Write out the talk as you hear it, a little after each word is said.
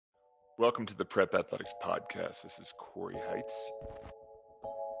Welcome to the Prep Athletics Podcast. This is Cory Heights.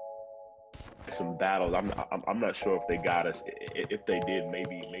 Some battles. I'm not sure if they got us. If they did,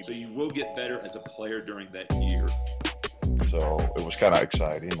 maybe. So you will get better as a player during that year. So it was kind of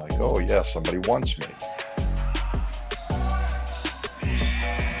exciting, like, oh yeah, somebody wants me.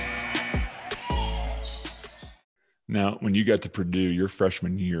 Now, when you got to Purdue your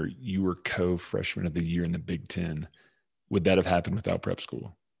freshman year, you were co-freshman of the year in the Big Ten. Would that have happened without prep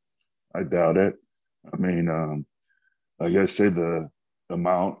school? I doubt it. I mean, like I say, the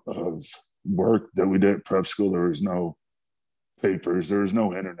amount of work that we did at prep school, there was no papers, there was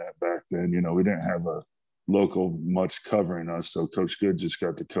no internet back then. You know, we didn't have a local much covering us. So Coach Good just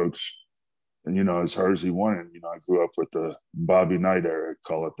got to coach, and, you know, as hard as he wanted. You know, I grew up with the Bobby Knight era,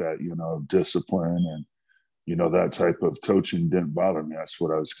 call it that, you know, discipline and, you know, that type of coaching didn't bother me. That's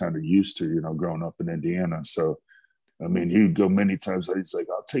what I was kind of used to, you know, growing up in Indiana. So, I mean, he would go many times. He's like,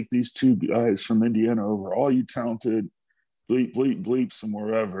 I'll take these two guys from Indiana over all you talented bleeps from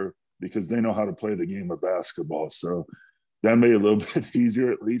wherever, because they know how to play the game of basketball. So that made it a little bit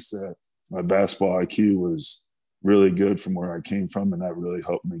easier, at least that my basketball IQ was really good from where I came from, and that really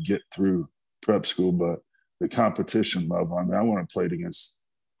helped me get through prep school. But the competition level, I mean, I want to play against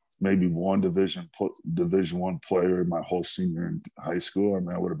maybe one Division I player my whole senior in high school. I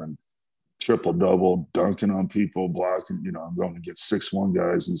mean, I would have been triple-double, dunking on people, blocking. You know, I'm going to get 6'1"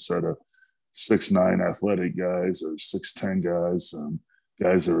 guys instead of 6'9" athletic guys or 6'10" guys,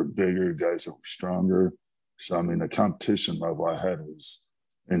 guys that are bigger, guys that were stronger. So, I mean, the competition level I had was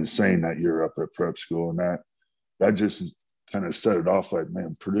insane that year up at prep school. And that just kind of set it off like,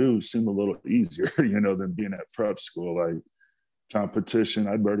 man, Purdue seemed a little easier, you know, than being at prep school. Like, competition,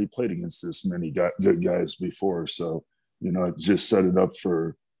 I'd already played against this many good guys before. So, you know, it just set it up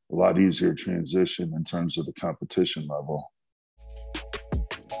for a lot easier transition in terms of the competition level.